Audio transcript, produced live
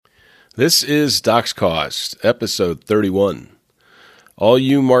This is Doc's Cost, episode 31. All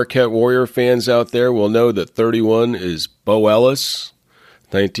you Marquette Warrior fans out there will know that 31 is Bo Ellis,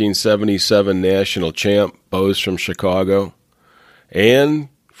 1977 national champ. Bo's from Chicago. And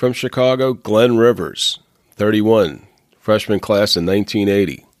from Chicago, Glenn Rivers, 31, freshman class in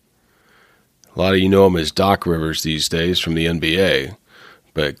 1980. A lot of you know him as Doc Rivers these days from the NBA.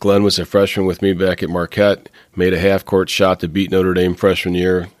 But Glenn was a freshman with me back at Marquette, made a half-court shot to beat Notre Dame freshman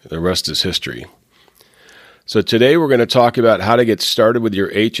year. The rest is history. So today we're going to talk about how to get started with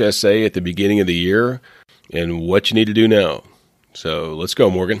your HSA at the beginning of the year and what you need to do now. So let's go,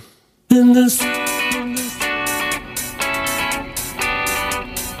 Morgan.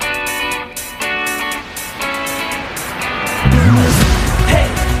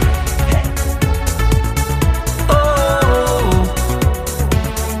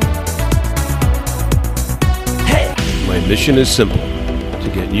 My mission is simple,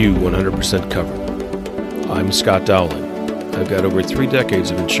 to get you 100% covered. I'm Scott Dowling. I've got over 3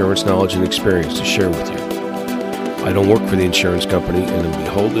 decades of insurance knowledge and experience to share with you. I don't work for the insurance company and am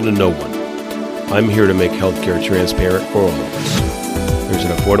beholden to no one. I'm here to make healthcare transparent for all of us. There's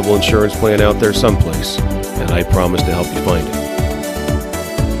an affordable insurance plan out there someplace, and I promise to help you find it.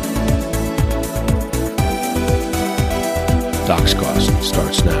 Doc's Cost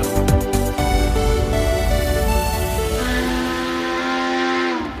starts now.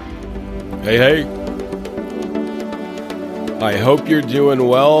 Hey. I hope you're doing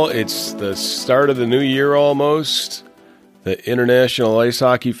well. It's the start of the new year almost. The International Ice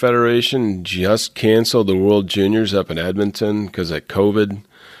Hockey Federation just canceled the World Juniors up in Edmonton because of COVID.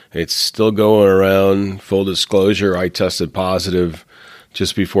 It's still going around. Full disclosure, I tested positive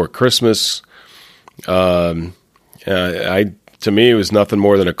just before Christmas. To me, it was nothing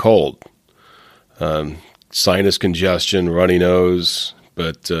more than a cold. Sinus congestion, runny nose.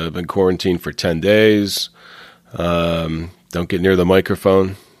 But been quarantined for 10 days. Don't get near the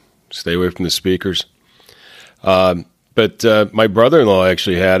microphone. Stay away from the speakers. But my brother-in-law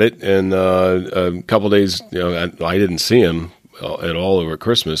actually had it, and a couple days, I didn't see him at all over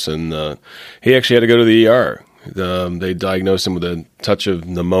Christmas, and he actually had to go to the ER. They diagnosed him with a touch of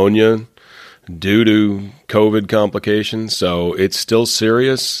pneumonia due to COVID complications, so it's still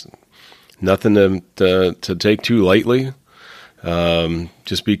serious. Nothing to take too lightly.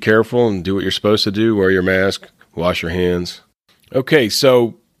 Just be careful and do what you're supposed to do. Wear your mask, wash your hands. Okay,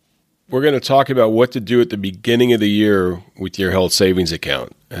 so we're going to talk about what to do at the beginning of the year with your health savings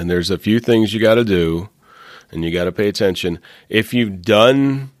account. And there's a few things you got to do, and you got to pay attention. If you've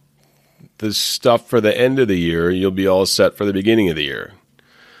done the stuff for the end of the year, you'll be all set for the beginning of the year.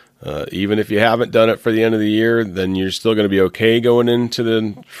 Even if you haven't done it for the end of the year, then you're still going to be okay going into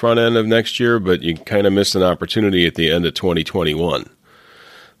the front end of next year, but you kind of missed an opportunity at the end of 2021.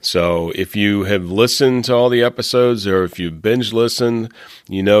 So if you have listened to all the episodes or if you've binge listened,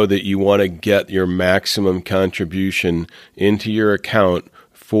 you know that you want to get your maximum contribution into your account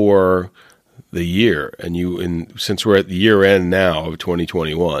for the year. And since we're at the year end now of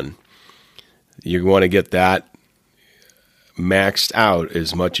 2021, you want to get that maxed out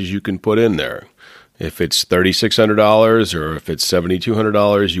as much as you can put in there. If it's $3,600 or if it's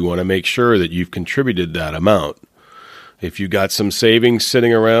 $7,200, you want to make sure that you've contributed that amount. If you got some savings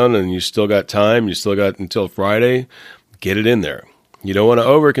sitting around and you still got time, you still got until Friday, get it in there. You don't want to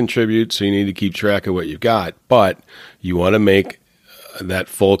over-contribute, so you need to keep track of what you've got, but you want to make that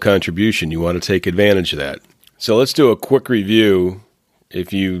full contribution. You want to take advantage of that. So let's do a quick review.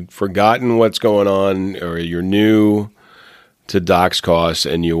 If you've forgotten what's going on or you're new to Doc's Costs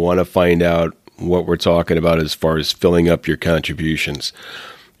and you want to find out what we're talking about as far as filling up your contributions.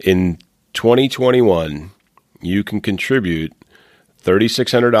 In 2021, you can contribute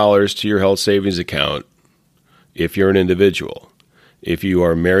 $3,600 to your health savings account if you're an individual. If you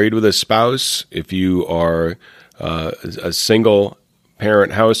are married with a spouse, if you are a single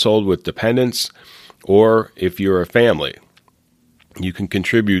parent household with dependents, or if you're a family, you can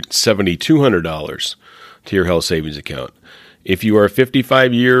contribute $7,200 to your health savings account. If you are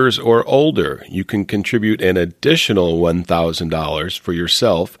 55 years or older, you can contribute an additional $1,000 for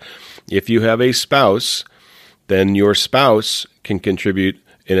yourself. If you have a spouse, then your spouse can contribute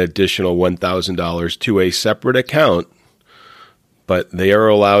an additional $1,000 to a separate account, but they are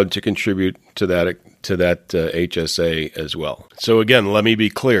allowed to contribute to that HSA as well. So again, let me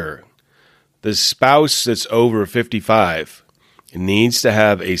be clear. The spouse that's over 55 needs to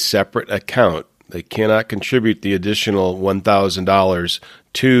have a separate account. They cannot contribute the additional $1,000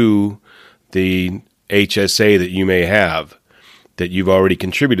 to the HSA that you may have that you've already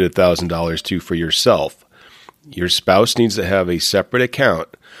contributed $1,000 to for yourself. Your spouse needs to have a separate account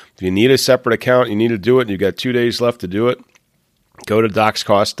If you need a separate account, you need to do it, and you've got 2 days left to do it, go to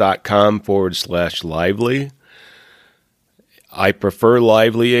docscost.com/lively. I prefer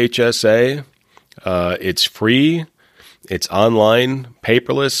Lively HSA. It's free. It's online,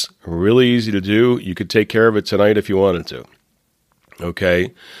 paperless, really easy to do. You could take care of it tonight if you wanted to.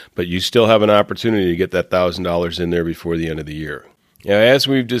 Okay? But you still have an opportunity to get that $1,000 in there before the end of the year. Now, as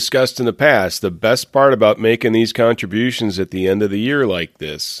we've discussed in the past, the best part about making these contributions at the end of the year like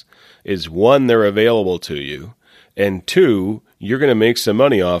this is, one, they're available to you, and two, you're going to make some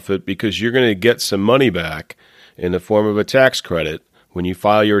money off it because you're going to get some money back in the form of a tax credit when you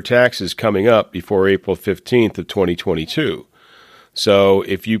file your taxes coming up before April 15th of 2022. So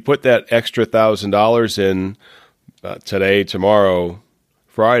if you put that extra $1,000 in today, tomorrow,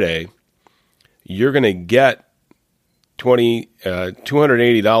 Friday, you're going to get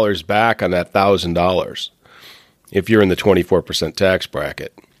 $280 back on that $1,000 if you're in the 24% tax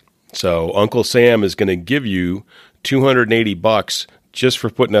bracket. So Uncle Sam is going to give you $280 just for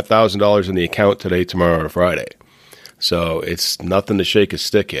putting $1,000 in the account today, tomorrow, or Friday. So it's nothing to shake a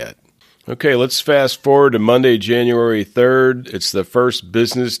stick at. Okay, let's fast forward to Monday, January 3rd. It's the first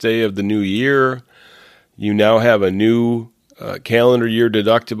business day of the new year. You now have a new calendar year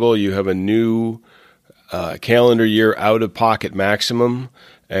deductible. You have a new calendar year out-of-pocket maximum,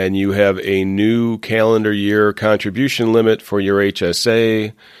 and you have a new calendar year contribution limit for your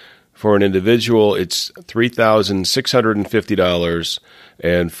HSA. For an individual, it's $3,650,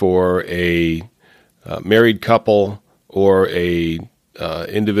 and for a married couple or a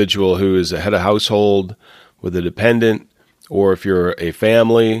individual who is a head of household with a dependent, or if you're a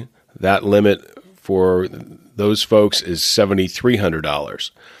family, that limit for those folks is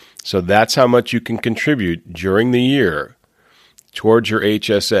 $7,300. So that's how much you can contribute during the year towards your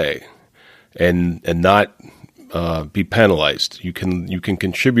HSA and not be penalized. You can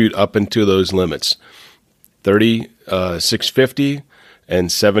contribute up into those limits, $3,650 and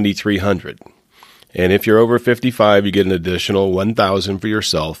 $7,300. And if you're over 55, you get an additional $1,000 for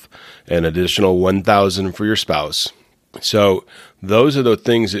yourself and additional $1,000 for your spouse. So those are the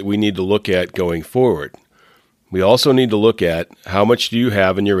things that we need to look at going forward. We also need to look at how much do you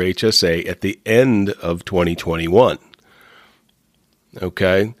have in your HSA at the end of 2021.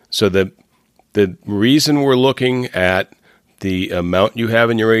 Okay, so the reason we're looking at the amount you have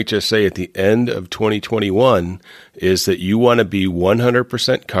in your HSA at the end of 2021 is that you want to be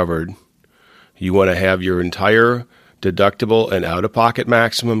 100% covered. You want to have your entire deductible and out-of-pocket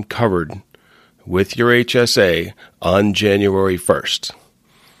maximum covered with your HSA on January 1st.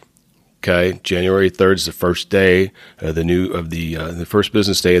 Okay, January 3rd is the first day of the first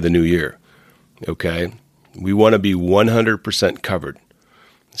business day of the new year. Okay, we want to be 100% covered.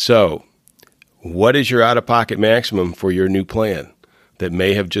 So, what is your out-of-pocket maximum for your new plan that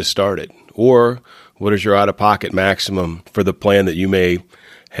may have just started? Or what is your out-of-pocket maximum for the plan that you may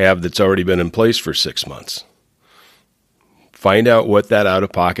have that's already been in place for 6 months? Find out what that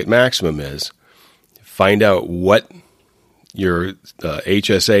out-of-pocket maximum is. Find out what your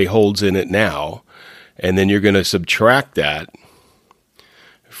HSA holds in it now, and then you're going to subtract that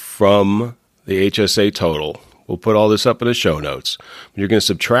from the HSA total. We'll put all this up in the show notes. You're going to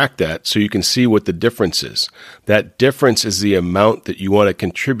subtract that so you can see what the difference is. That difference is the amount that you want to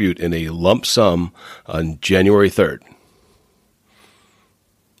contribute in a lump sum on January 3rd.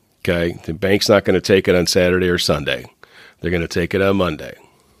 Okay, the bank's not going to take it on Saturday or Sunday. They're going to take it on Monday.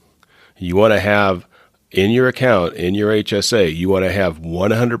 You want to have in your account, in your HSA, you want to have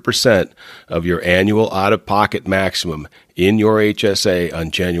 100% of your annual out-of-pocket maximum in your HSA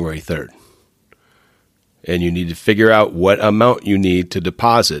on January 3rd. And you need to figure out what amount you need to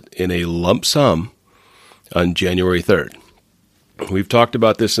deposit in a lump sum on January 3rd. We've talked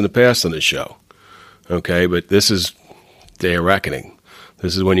about this in the past on the show. Okay, but this is day of reckoning.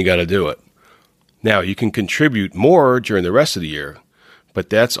 This is when you got to do it. Now, you can contribute more during the rest of the year, but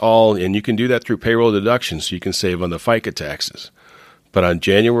that's all, and you can do that through payroll deductions, so you can save on the FICA taxes. But on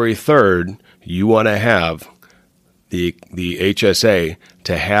January 3rd, you want to have the HSA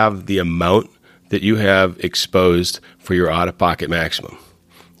to have the amount that you have exposed for your out-of-pocket maximum.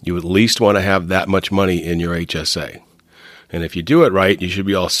 You at least want to have that much money in your HSA. And if you do it right, you should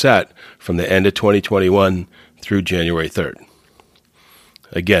be all set from the end of 2021 through January 3rd.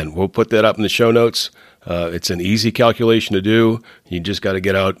 Again, we'll put that up in the show notes. It's an easy calculation to do. You just got to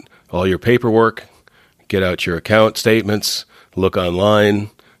get out all your paperwork, get out your account statements, look online,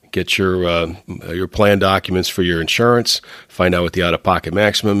 get your plan documents for your insurance, find out what the out-of-pocket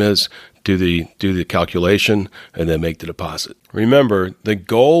maximum is, do the calculation, and then make the deposit. Remember, the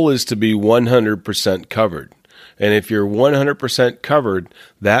goal is to be 100% covered. And if you're 100% covered,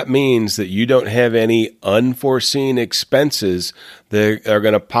 that means that you don't have any unforeseen expenses that are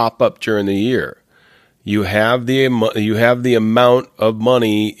going to pop up during the year. You have the amount of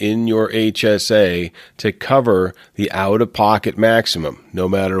money in your HSA to cover the out-of-pocket maximum, no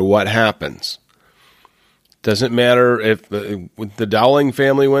matter what happens. Doesn't matter if the Dowling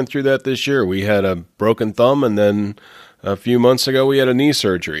family went through that this year. We had a broken thumb, and then a few months ago we had a knee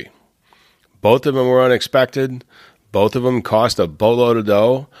surgery. Both of them were unexpected. Both of them cost a boatload of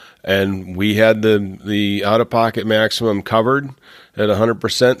dough, and we had the out-of-pocket maximum covered at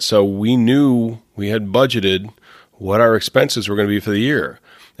 100%, so we knew we had budgeted what our expenses were going to be for the year.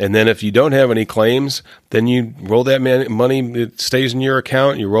 And then if you don't have any claims, then you roll that money, it stays in your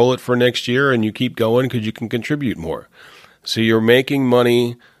account, you roll it for next year, and you keep going because you can contribute more. So you're making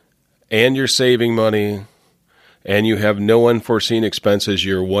money, and you're saving money, and you have no unforeseen expenses.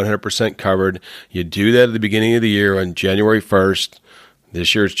 You're 100% covered. You do that at the beginning of the year on January 1st.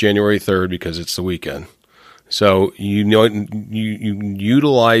 This year it's January 3rd because it's the weekend. So you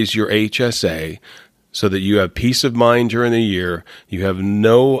utilize your HSA so that you have peace of mind during the year. You have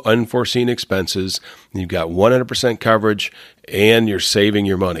no unforeseen expenses. You've got 100% coverage, and you're saving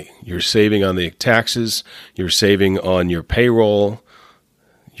your money. You're saving on the taxes. You're saving on your payroll.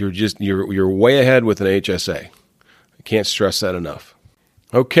 You're way ahead with an HSA. I can't stress that enough.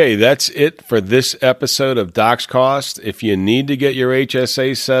 Okay, that's it for this episode of Doc's Cost. If you need to get your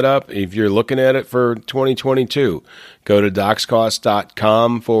HSA set up, if you're looking at it for 2022, go to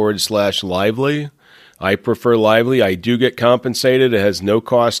docscost.com/lively. I prefer Lively. I do get compensated. It has no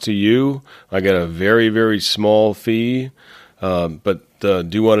cost to you. I get a very, very small fee, but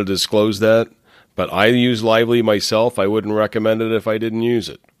do want to disclose that. But I use Lively myself. I wouldn't recommend it if I didn't use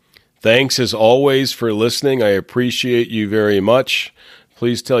it. Thanks as always for listening. I appreciate you very much.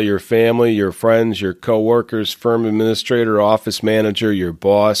 Please tell your family, your friends, your coworkers, firm administrator, office manager, your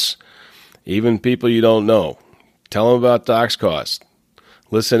boss, even people you don't know. Tell them about Doc's Cost.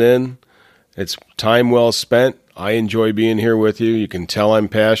 Listen in. It's time well spent. I enjoy being here with you. You can tell I'm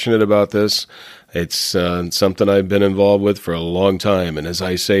passionate about this. It's something I've been involved with for a long time. And as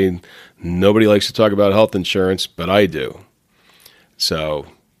I say, nobody likes to talk about health insurance, but I do. So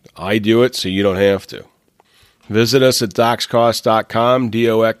I do it so you don't have to. Visit us at docscost.com,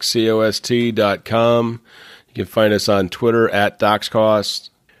 doxcost.com. You can find us on Twitter at docscost.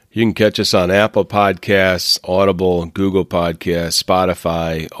 You can catch us on Apple Podcasts, Audible, Google Podcasts,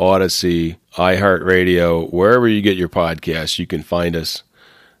 Spotify, Odyssey, iHeartRadio, wherever you get your podcasts, you can find us.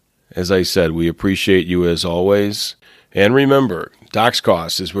 As I said, we appreciate you as always. And remember, Doc's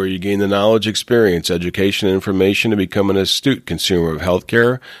Cost is where you gain the knowledge, experience, education, and information to become an astute consumer of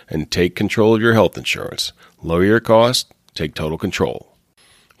healthcare and take control of your health insurance. Lower your cost, take total control.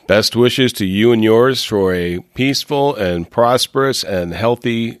 Best wishes to you and yours for a peaceful and prosperous and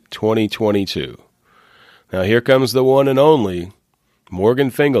healthy 2022. Now here comes the one and only Morgan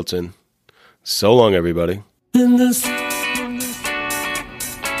Fingleton. So long, everybody.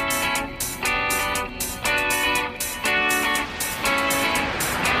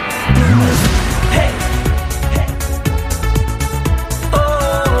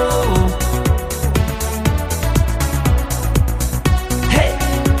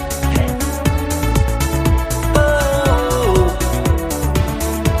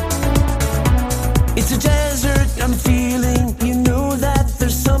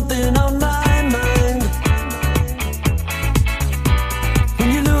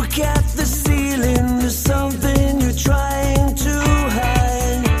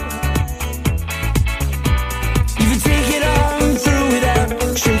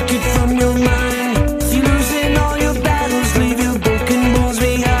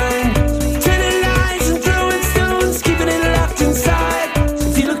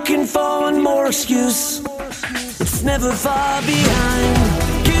 Excuse, it's never far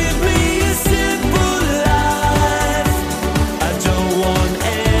behind. Give me a simple life. I don't want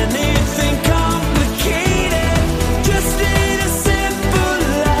anything complicated. Just need a simple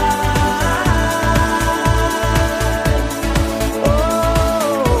life.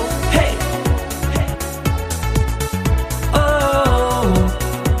 Oh, hey, oh,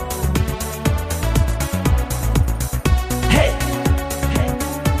 hey.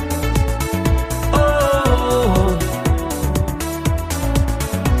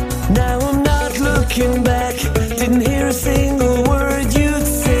 Now I'm not looking back. Didn't hear a single word you'd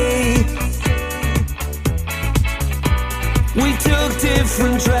say. We took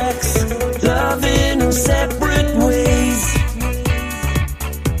different tracks, loving in separate ways.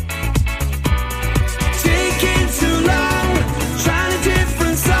 Taking too long, trying a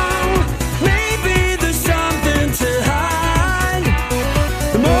different song. Maybe there's something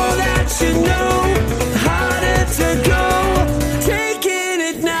should know.